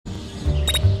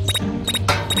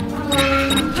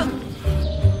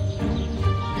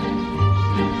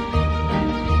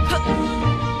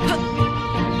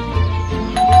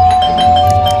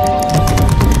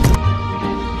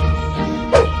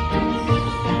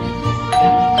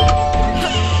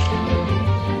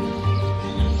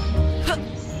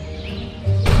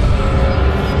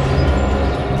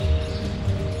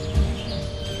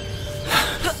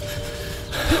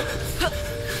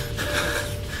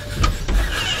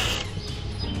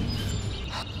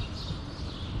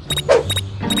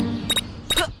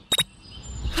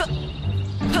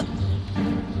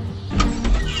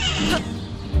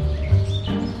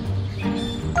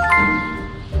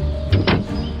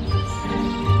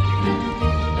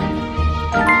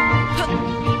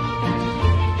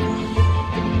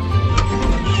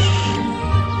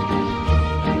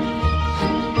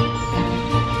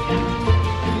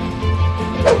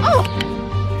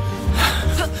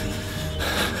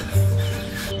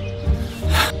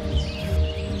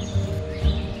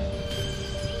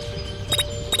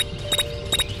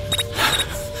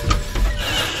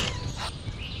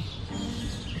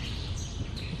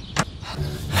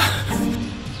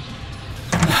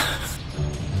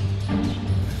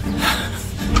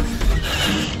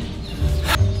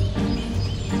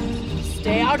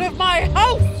out of my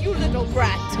house, you little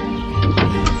brat!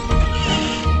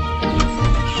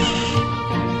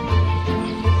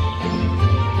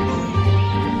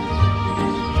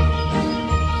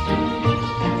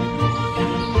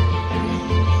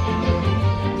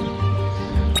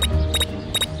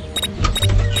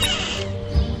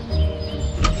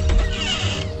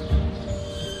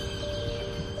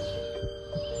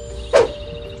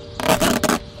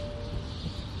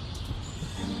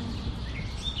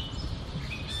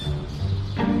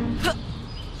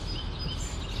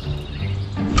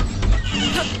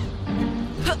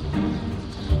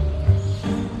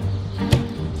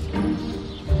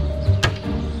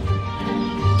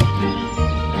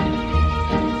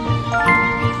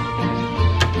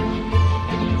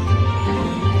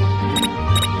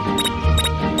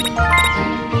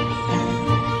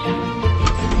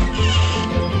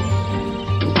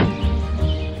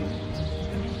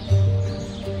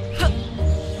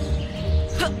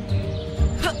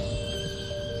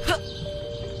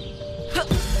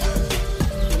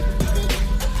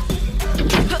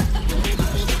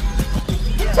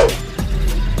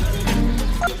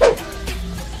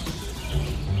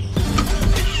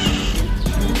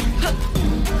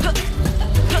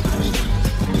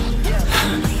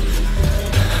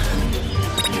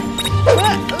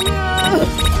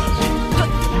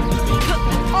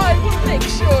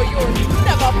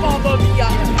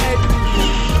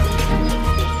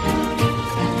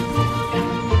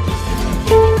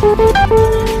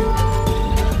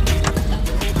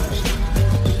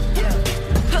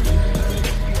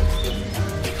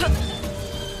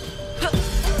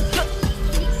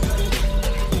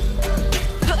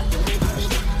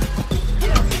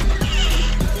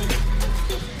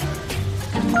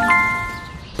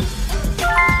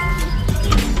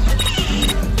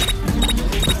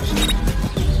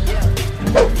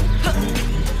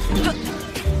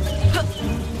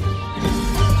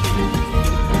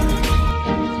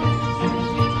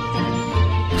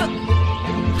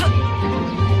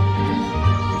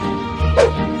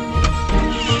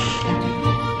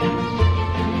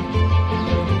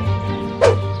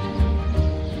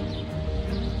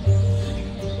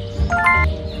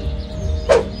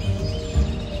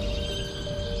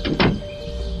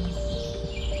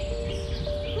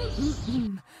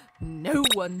 No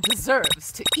one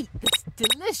deserves to eat this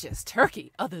delicious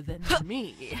turkey other than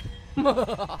me.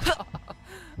 Oh.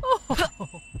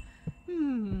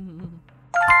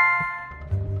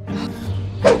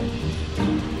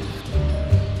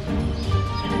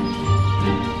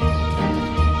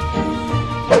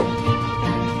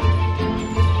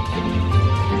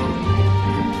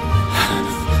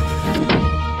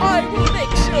 I will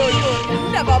make sure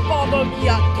you'll never bother me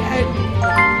again.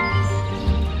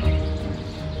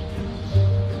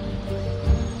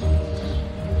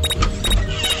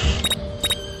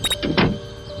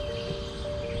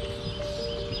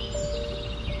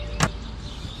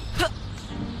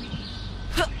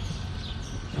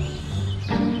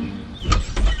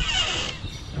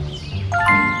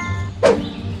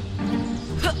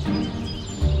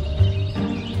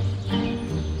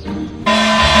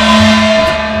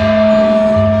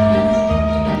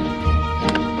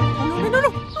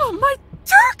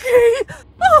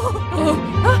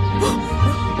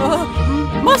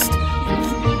 Must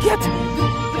get the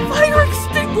fire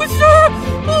extinguisher!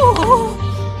 Oh,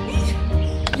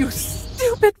 you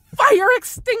stupid fire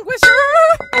extinguisher!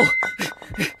 Oh,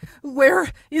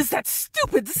 where is that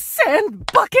stupid sand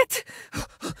bucket?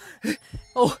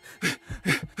 Oh.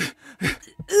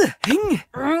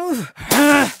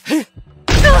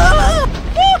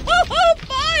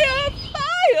 Fire!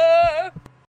 Fire!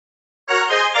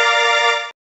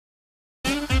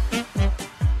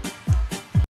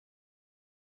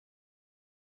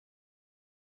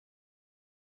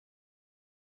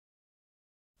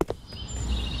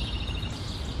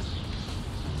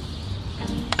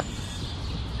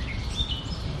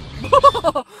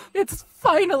 It's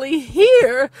finally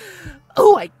here!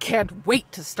 Oh, I can't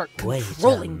wait to start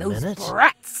controlling those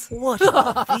brats! What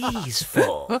are these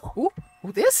for?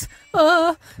 This?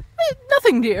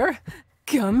 Nothing, dear.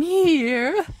 Come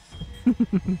here.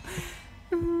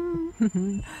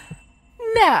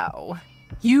 Now,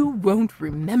 you won't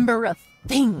remember a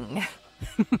thing.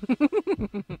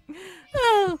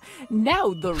 Oh,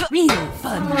 now the real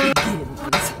fun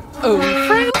begins. Oh,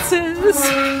 Francis!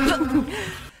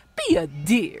 Be a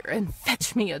dear and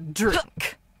fetch me a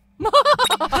drink.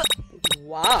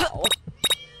 Wow,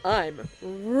 I'm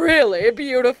really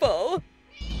beautiful.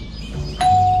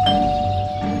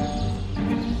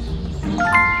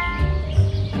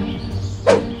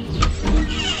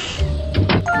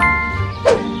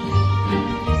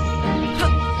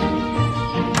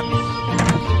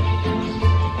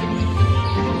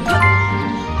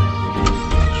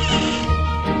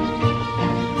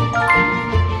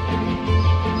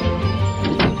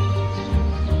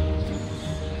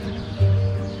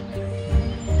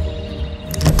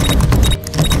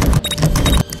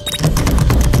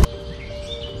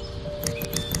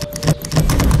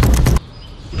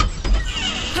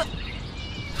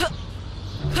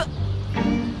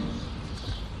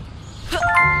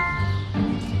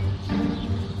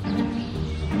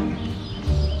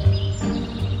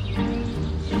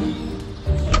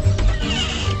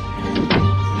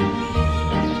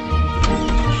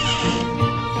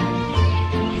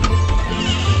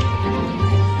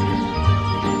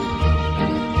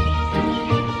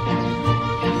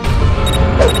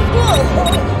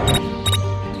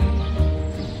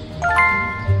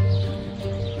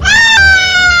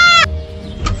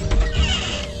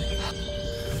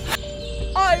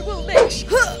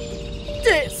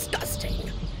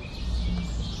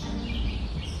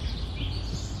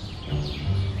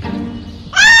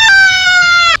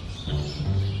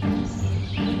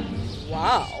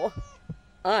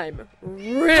 I'm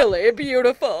really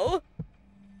beautiful.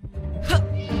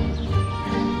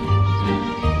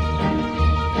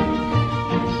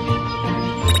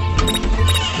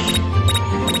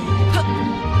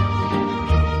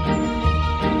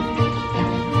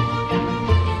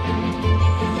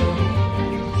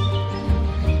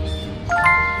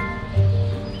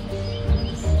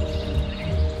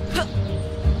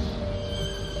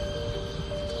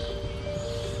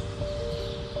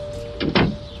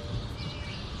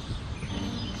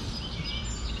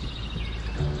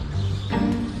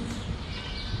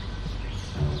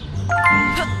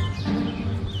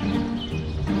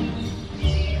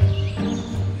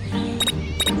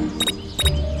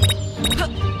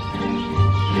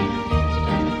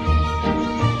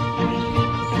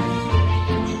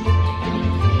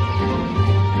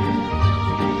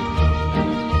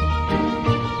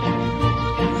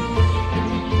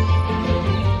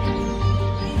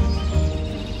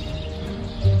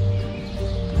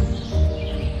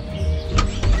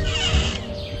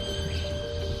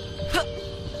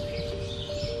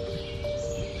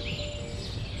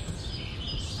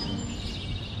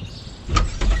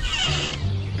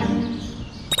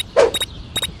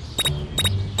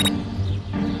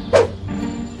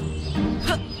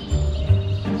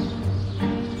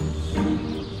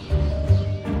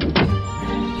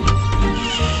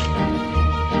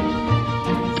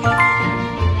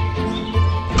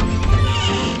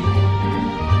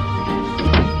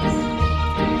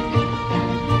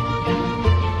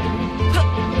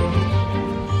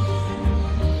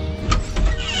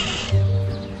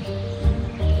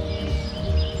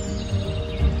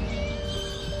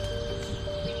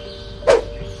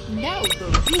 Now the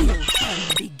real fun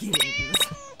begins.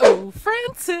 Oh,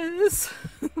 Francis!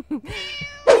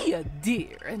 Be a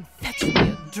dear and fetch me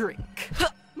a drink.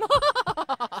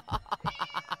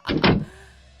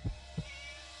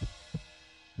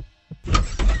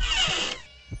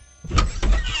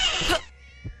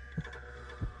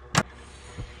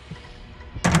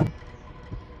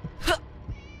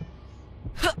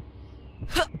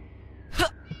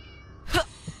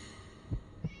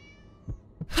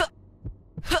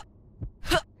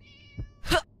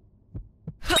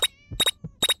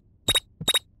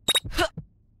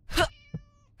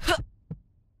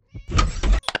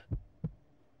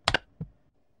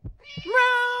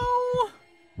 Meow!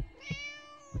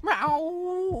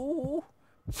 Meow!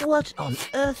 What on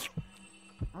earth?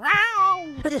 Meow!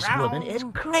 This woman is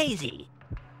crazy.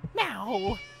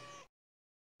 Meow!